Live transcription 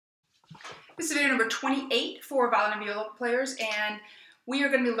This is video number 28 for violin and viola players, and we are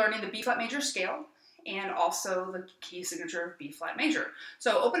going to be learning the B flat major scale and also the key signature of B flat major.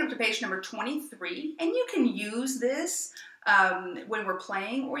 So open up to page number 23, and you can use this when we're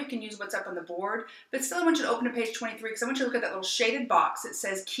playing, or you can use what's up on the board, but still I want you to open to page 23 because I want you to look at that little shaded box that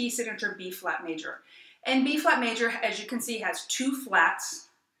says key signature B flat major. And B flat major, as you can see, has two flats,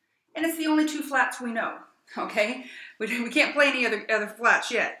 and it's the only two flats we know, okay? We can't play any other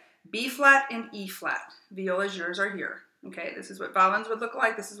flats yet. B flat and E flat. Violas, yours are here. Okay, this is what violins would look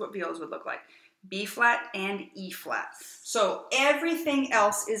like. This is what violas would look like. B flat and E flat. So everything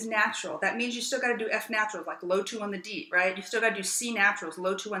else is natural. That means you still got to do F naturals, like low 2 on the D, right? You still got to do C naturals,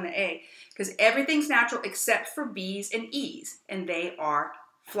 low 2 on the A, because everything's natural except for B's and E's, and they are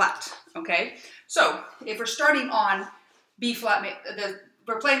flat, okay? So if we're starting on B flat,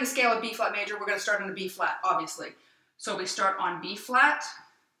 we're playing the scale of B flat major, we're going to start on a B flat, obviously. So we start on B flat,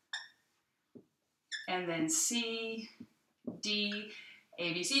 and then C, D,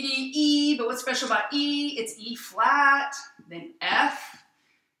 A, B, C, D, E. But what's special about E? It's E flat, then F,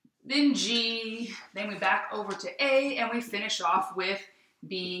 then G, then we back over to A, and we finish off with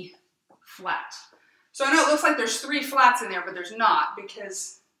B flat. So I know it looks like there's 3 flats in there, but there's not,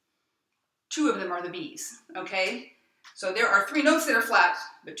 because 2 of them are the B's, okay? So there are 3 notes that are flat,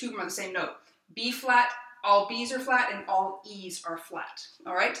 but 2 of them are the same note. B flat, all B's are flat, and all E's are flat,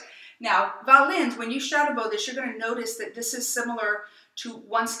 all right? Now, violins, when you shadow bow this, you're going to notice that this is similar to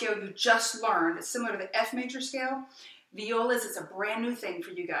one scale you just learned. It's similar to the F major scale. Violas, it's a brand new thing for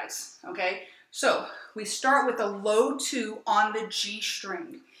you guys, okay? So we start with a low 2 on the G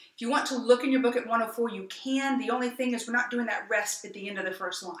string. If you want to look in your book at 104, you can. The only thing is we're not doing that rest at the end of the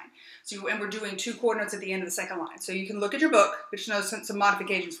first line. And we're doing 2 chord notes at the end of the second line. So you can look at your book, which knows some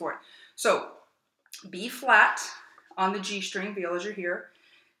modifications for it. So B flat on the G string, violas are here.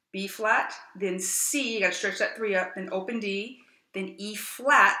 B flat, then C, you gotta stretch that 3 up, then open D, then E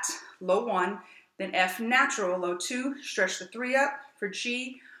flat, low 1, then F natural, low 2, stretch the 3 up for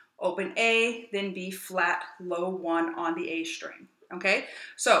G, open A, then B flat, low 1 on the A string, okay?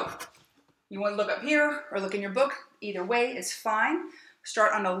 So, you wanna look up here or look in your book, either way is fine.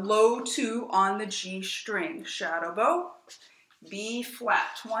 Start on a low 2 on the G string, shadow bow, B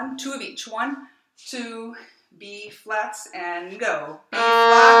flat, 1, 2 of each, 1, 2, B flats, and go. B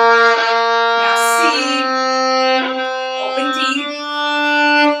flat, now C, open D,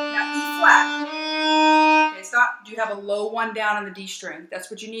 now E flat. Okay, stop. You have a low 1 down on the D string.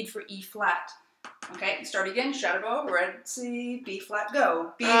 That's what you need for E flat. Okay, start again, shadow bow, red C, B flat,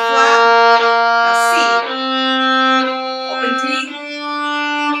 go. B flat, now C, open D,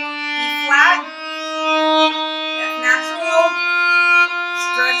 E flat, F natural,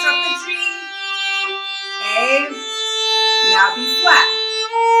 stretch up the G, A, now B flat.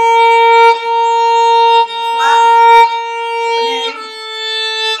 B flat, open A,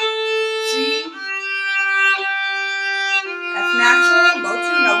 G, F natural, low 2,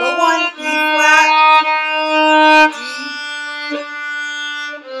 now low 1, E flat, D.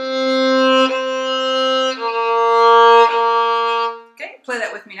 Okay, play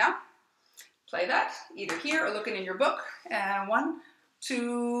that with me now. Play that either here or looking in your book. And 1,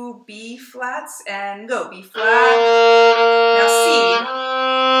 2, B flats, and go. B flat, now C,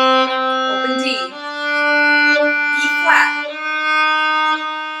 open D, E flat,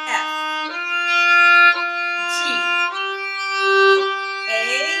 F, G, A,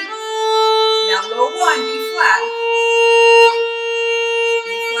 now low 1, B flat, B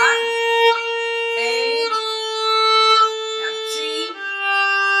flat, A, now G,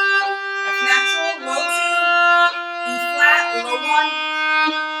 F natural, low 2, E flat, low 1,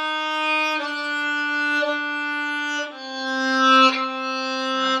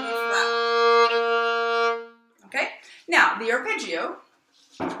 now, the arpeggio,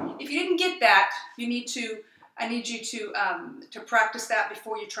 if you didn't get that, I need you to practice that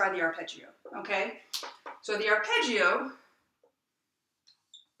before you try the arpeggio, okay? So the arpeggio,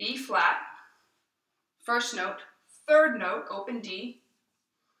 B flat, first note, 3rd note, open D,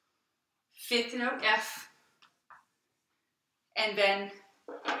 5th note, F, and then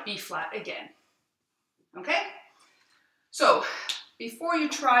B flat again, okay? So, before you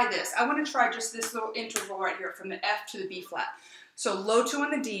try this, I want to try just this little interval right here from the F to the B flat. So low 2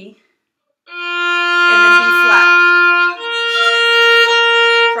 on the D, and then B flat.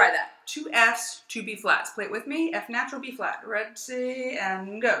 Try that. 2 Fs, 2 B flats. Play it with me. F natural, B flat. Red C,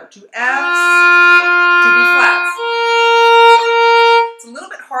 and go. 2 Fs, 2 B flats. It's a little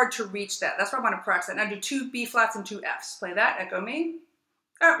bit hard to reach that. That's why I want to practice that. Now do 2 B flats and 2 Fs. Play that. Echo me.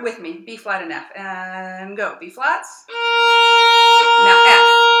 With me, B flat and F, and go. B flats. Now F.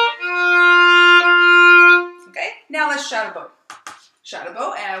 as shadow bow. Shadow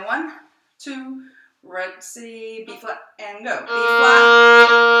bow, and 1, 2, red C, B flat, and go. B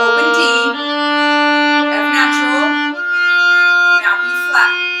flat, open D, F natural, now B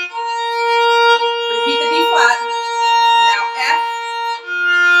flat. Repeat the B flat, now F,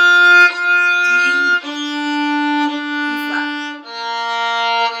 D, B flat.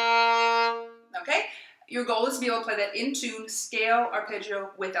 Okay? Your goal is to be able to play that in tune, scale,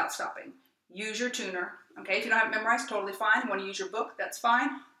 arpeggio without stopping. Use your tuner. Okay, if you don't have it memorized, totally fine. You want to use your book, that's fine.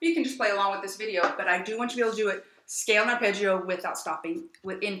 Or you can just play along with this video, but I do want you to be able to do it scale and arpeggio without stopping,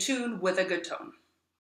 in tune with a good tone.